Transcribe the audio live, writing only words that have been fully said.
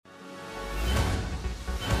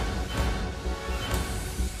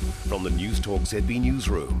From the Newstalk ZB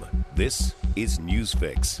Newsroom, this is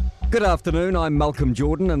Newsfix. Good afternoon, I'm Malcolm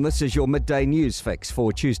Jordan and this is your Midday News Fix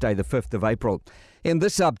for Tuesday the 5th of April. In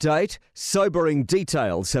this update, sobering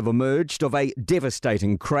details have emerged of a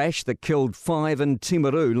devastating crash that killed 5 in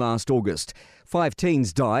Timaru last August. 5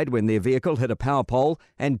 teens died when their vehicle hit a power pole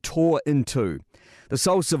and tore in two. The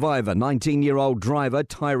sole survivor, 19-year-old driver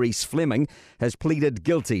Tyrese Fleming, has pleaded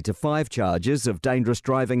guilty to 5 charges of dangerous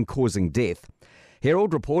driving causing death.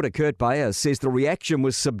 Herald reporter Kurt Bayer says the reaction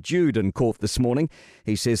was subdued in court this morning.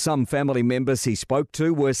 He says some family members he spoke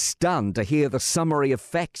to were stunned to hear the summary of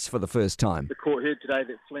facts for the first time. The court heard today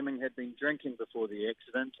that Fleming had been drinking before the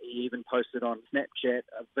accident. He even posted on Snapchat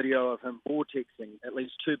a video of him vortexing at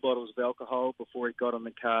least 2 bottles of alcohol before he got in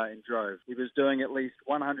the car and drove. He was doing at least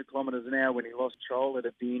 100 kilometres an hour when he lost control at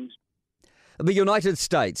a bend. The United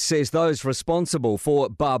States says those responsible for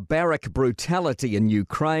barbaric brutality in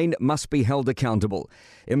Ukraine must be held accountable.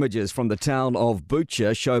 Images from the town of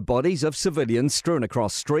Bucha show bodies of civilians strewn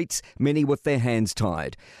across streets, many with their hands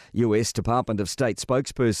tied. US Department of State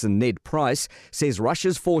spokesperson Ned Price says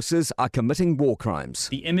Russia's forces are committing war crimes.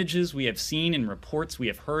 The images we have seen and reports we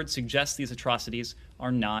have heard suggest these atrocities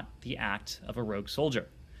are not the act of a rogue soldier.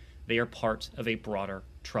 They are part of a broader,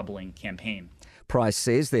 troubling campaign. Price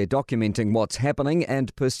says they're documenting what's happening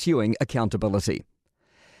and pursuing accountability.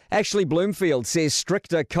 Ashley Bloomfield says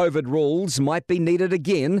stricter COVID rules might be needed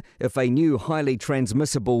again if a new highly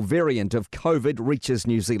transmissible variant of COVID reaches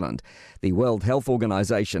New Zealand. The World Health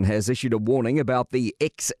Organization has issued a warning about the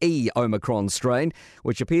XE Omicron strain,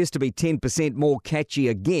 which appears to be 10% more catchy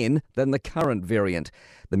again than the current variant.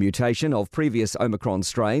 The mutation of previous Omicron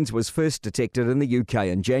strains was first detected in the UK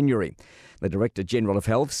in January. The Director General of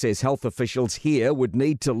Health says health officials here would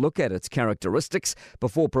need to look at its characteristics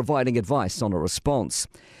before providing advice on a response.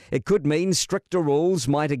 It could mean stricter rules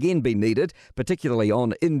might again be needed, particularly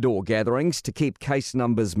on indoor gatherings, to keep case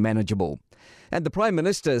numbers manageable. And the Prime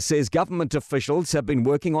Minister says government officials have been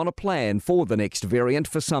working on a plan for the next variant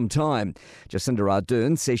for some time. Jacinda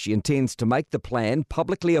Ardern says she intends to make the plan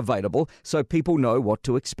publicly available so people know what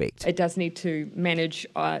to expect. It does need to manage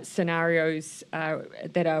scenarios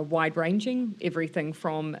that are wide-ranging, everything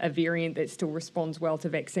from a variant that still responds well to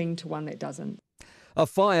vaccine to one that doesn't. A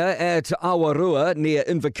fire at Awarua near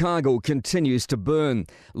Invercargill continues to burn.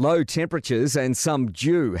 Low temperatures and some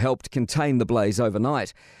dew helped contain the blaze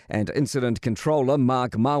overnight. And incident controller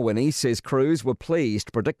Mark Mawini says crews were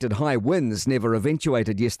pleased predicted high winds never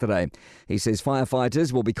eventuated yesterday. He says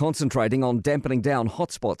firefighters will be concentrating on dampening down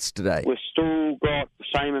hotspots today. We've still got the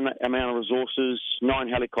same amount of resources, 9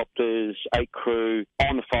 helicopters, 8 crew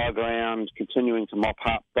on the fire ground, continuing to mop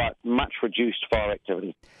up, but much reduced fire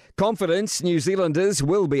activity. Confidence New Zealanders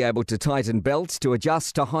will be able to tighten belts to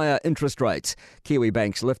adjust to higher interest rates. Kiwi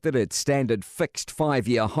Bank's lifted its standard fixed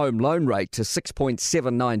 5-year home loan rate to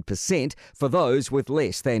 6.79% for those with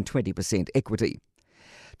less than 20% equity.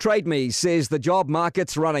 TradeMe says the job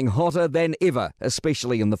market's running hotter than ever,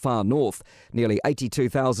 especially in the far north. Nearly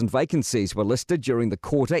 82,000 vacancies were listed during the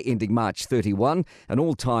quarter ending March 31, an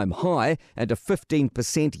all-time high and a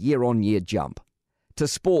 15% year-on-year jump. To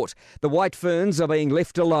sport, the White Ferns are being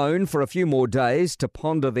left alone for a few more days to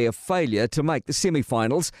ponder their failure to make the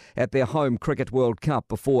semi-finals at their home Cricket World Cup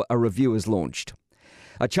before a review is launched.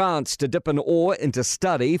 A chance to dip an oar into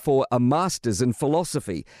study for a Masters in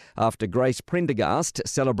Philosophy after Grace Prendergast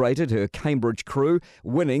celebrated her Cambridge crew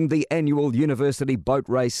winning the annual university boat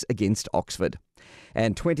race against Oxford.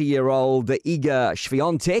 And 20-year-old Iga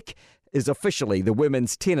Swiatek is officially the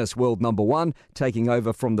women's tennis world number 1, taking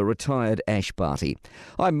over from the retired Ash Barty.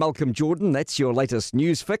 I'm Malcolm Jordan. That's your latest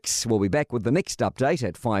news fix. We'll be back with the next update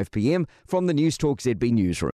at 5 p.m. from the Newstalk ZB Newsroom.